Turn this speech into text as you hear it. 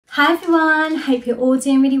Hi everyone, hope you're all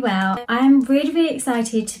doing really well. I'm really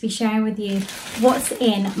excited to be sharing with you what's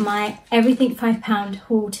in my Everything £5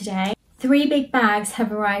 haul today. 3 big bags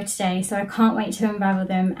have arrived today, so I can't wait to unravel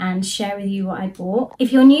them and share with you what I bought.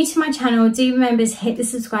 If you're new to my channel, do remember to hit the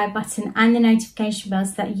subscribe button and the notification bell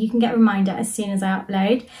so that you can get a reminder as soon as I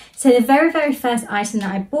upload. So the very first item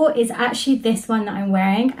that I bought is actually this one that I'm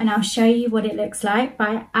wearing, and I'll show you what it looks like, but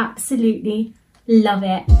I absolutely love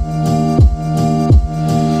it.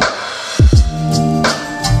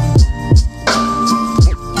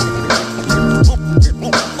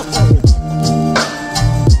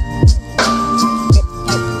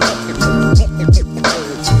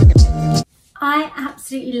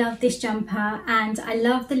 Absolutely love this jumper, and I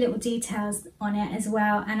love the little details on it as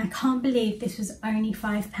well, and I can't believe this was only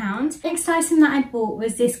 £5. Next item that I bought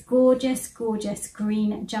was this gorgeous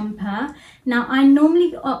green jumper. Now I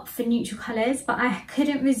normally opt for neutral colours, but I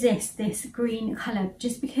couldn't resist this green colour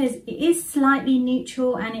just because it is slightly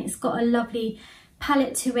neutral and it's got a lovely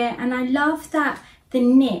palette to it, and I love that the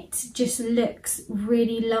knit just looks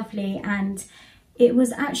really lovely, and it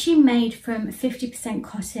was actually made from 50%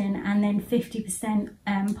 cotton and then 50%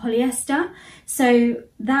 polyester. So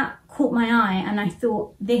that caught my eye, and I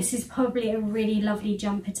thought this is probably a really lovely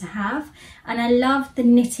jumper to have. And I love the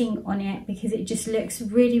knitting on it because it just looks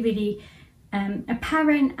really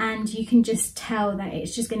apparent, and you can just tell that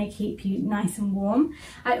it's just going to keep you nice and warm.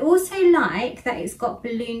 I also like that it's got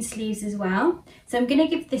balloon sleeves as well. So I'm going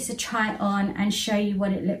to give this a try on and show you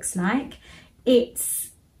what it looks like. It's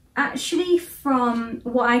actually, from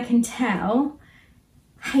what I can tell,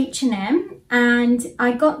 H&M, and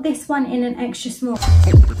I got this one in an extra small.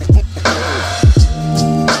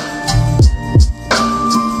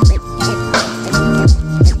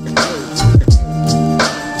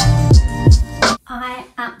 I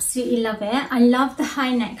absolutely love it. I love the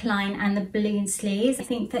high neckline and the balloon sleeves. I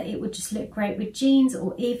think that it would just look great with jeans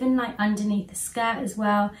or even like underneath the skirt as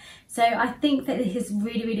well. So I think that this is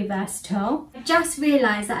really versatile. I just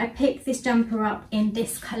realised that I picked this jumper up in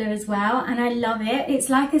this colour as well, and I love it. It's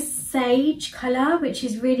like a sage colour, which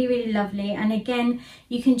is really lovely. And again,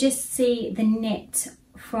 you can just see the knit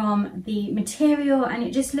from the material, and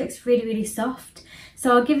it just looks really soft.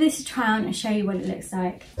 So I'll give this a try on and show you what it looks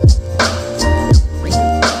like.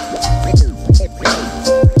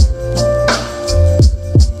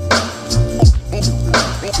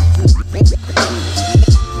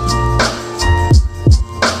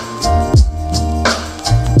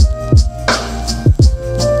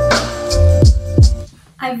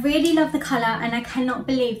 I really love the colour, and I cannot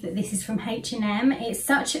believe that this is from H&M. It's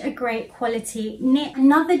such a great quality knit.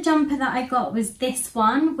 Another jumper that I got was this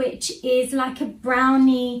one, which is like a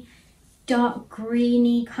browny, dark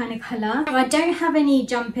greeny kind of colour. I don't have any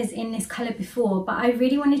jumpers in this colour before, but I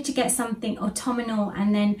really wanted to get something autumnal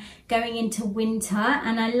and then going into winter,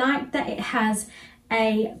 and I like that it has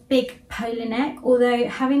a big polar neck, although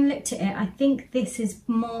having looked at it, I think this is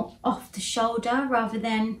more off the shoulder rather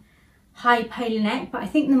than high polar neck, but I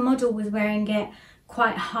think the model was wearing it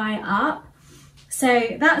quite high up,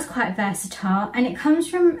 so that's quite versatile. And it comes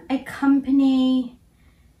from a company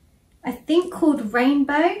I think called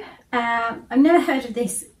Rainbow. I've never heard of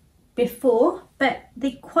this before, but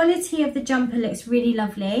the quality of the jumper looks really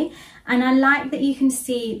lovely, and I like that you can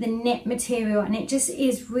see the knit material, and it just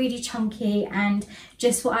is really chunky and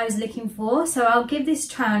just what I was looking for. So I'll give this a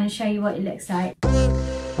try on and show you what it looks like.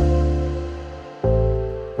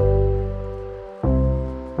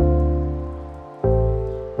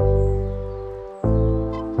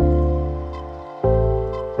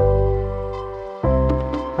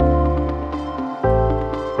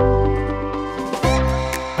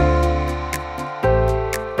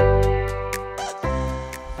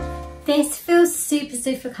 This feels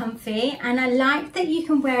super comfy, and I like that you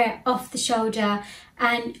can wear it off the shoulder,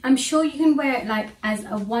 and I'm sure you can wear it like as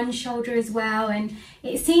a one shoulder as well, and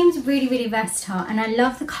it seems really versatile. And I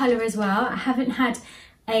love the colour as well. I haven't had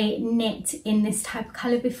a knit in this type of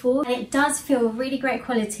colour before, and it does feel really great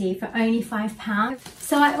quality for only £5.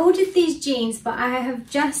 So I ordered these jeans, but I have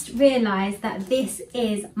just realised that this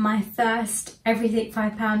is my first Everything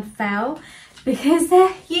 £5 fail because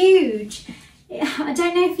they're huge. I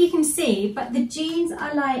don't know if you can see, but the jeans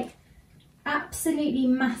are like absolutely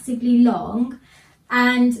massively long,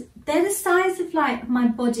 and they're the size of like my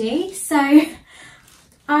body. So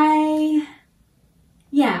I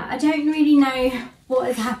don't really know what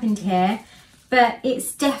has happened here, but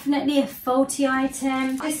it's definitely a faulty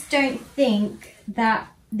item. I just don't think that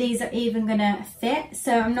these are even gonna fit,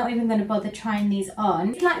 so I'm not even gonna bother trying these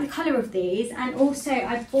on. I like the colour of these, and also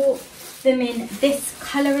I bought them in this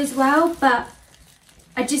colour as well, but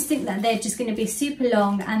I just think that they're just going to be super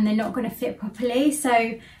long and they're not going to fit properly.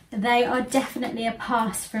 So they are definitely a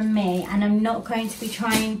pass from me, and I'm not going to be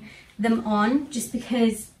trying them on just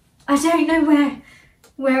because I don't know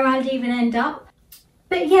where I'd even end up.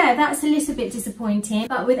 But yeah, that's a little bit disappointing.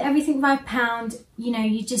 But with everything £5, you know,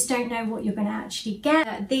 you just don't know what you're going to actually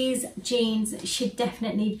get. These jeans should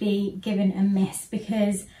definitely be given a miss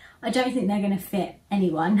because I don't think they're going to fit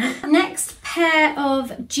anyone. Next pair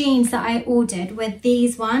of jeans that I ordered were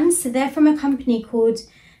these ones. So they're from a company called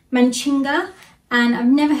Manchinga, and I've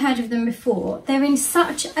never heard of them before. They're in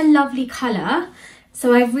such a lovely colour.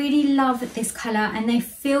 So I really love this colour and they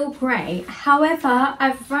feel great. However,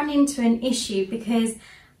 I've run into an issue because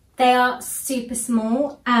they are super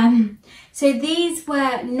small. So these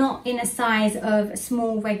were not in a size of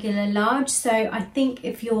small, regular, large. So I think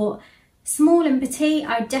if you're small and petite,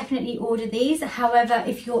 I would definitely order these. However,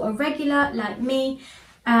 if you're a regular like me,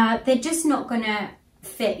 they're just not gonna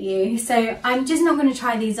fit you. So I'm just not gonna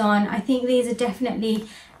try these on. I think these are definitely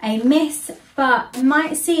a miss, but I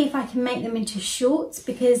might see if I can make them into shorts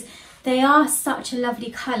because they are such a lovely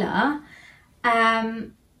colour.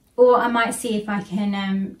 Or I might see if I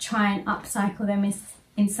can try and upcycle them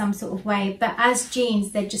in some sort of way, but as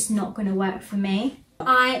jeans they're just not going to work for me.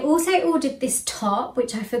 I also ordered this top,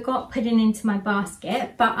 which I forgot putting into my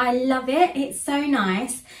basket, but I love it. It's so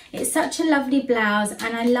nice. It's such a lovely blouse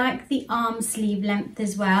and I like the arm sleeve length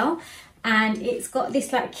as well. And it's got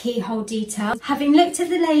this like keyhole detail. Having looked at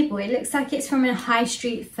the label, it looks like it's from a high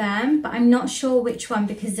street firm, but I'm not sure which one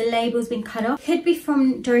because the label's been cut off. Could be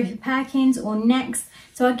from Dorothy Perkins or Next.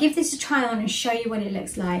 So I'll give this a try on and show you what it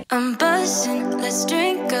looks like. I'm buzzing, let's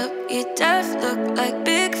drink up. Your death look like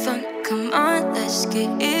big fun. Come on, let's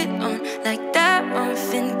get it on. Like that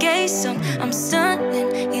Marvin Gaye song. I'm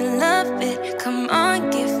stunning, you love it. Come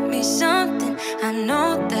on, give me something. I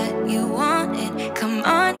know that you want it. Come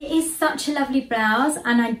on. It is such a lovely blouse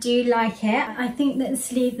and I do like it. I think that the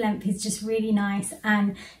sleeve length is just really nice,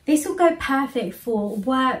 and this will go perfect for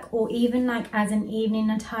work or even like as an evening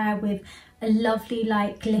attire with a lovely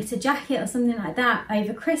like glitter jacket or something like that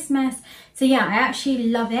over Christmas. So yeah, I actually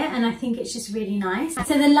love it and I think it's just really nice.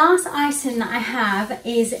 So the last item that I have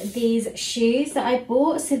is these shoes that I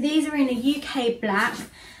bought. So these are in a UK black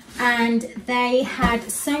and they had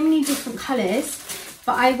so many different colours,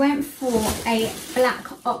 but I went for a black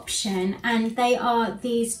option, and they are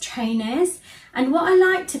these trainers. And what I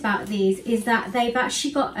liked about these is that they've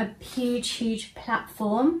actually got a huge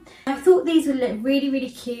platform. I thought these would look really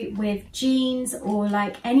cute with jeans or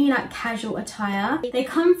like any like casual attire. They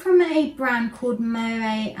come from a brand called Moe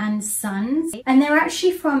and Sons, and they're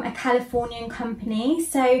actually from a Californian company.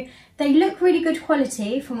 So they look really good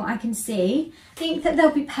quality from what I can see. I think that they'll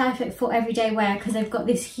be perfect for everyday wear because they've got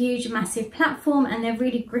this huge massive platform and they're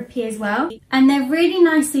really grippy as well. And they're really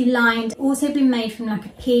nicely lined, also been made from like a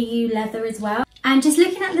PU leather as well. And just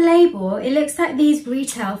looking at the label, it looks like these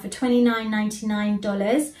retail for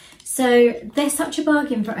 $29.99. So they're such a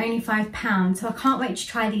bargain for only £5. So I can't wait to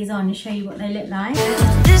try these on and show you what they look like.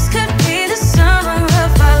 This could be the summer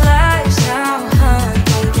of our lives now, huh?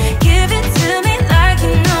 Give it to me like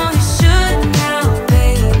you know you should now,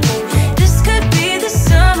 baby. This could be the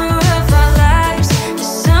summer of our lives, the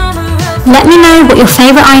summer of. Let me know what your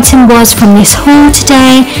favourite item was from this haul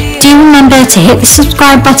today. Do remember to hit the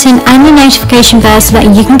subscribe button and the notification bell so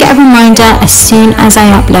that you can get a reminder as soon as I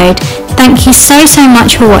upload. Thank you so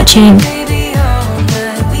much for watching.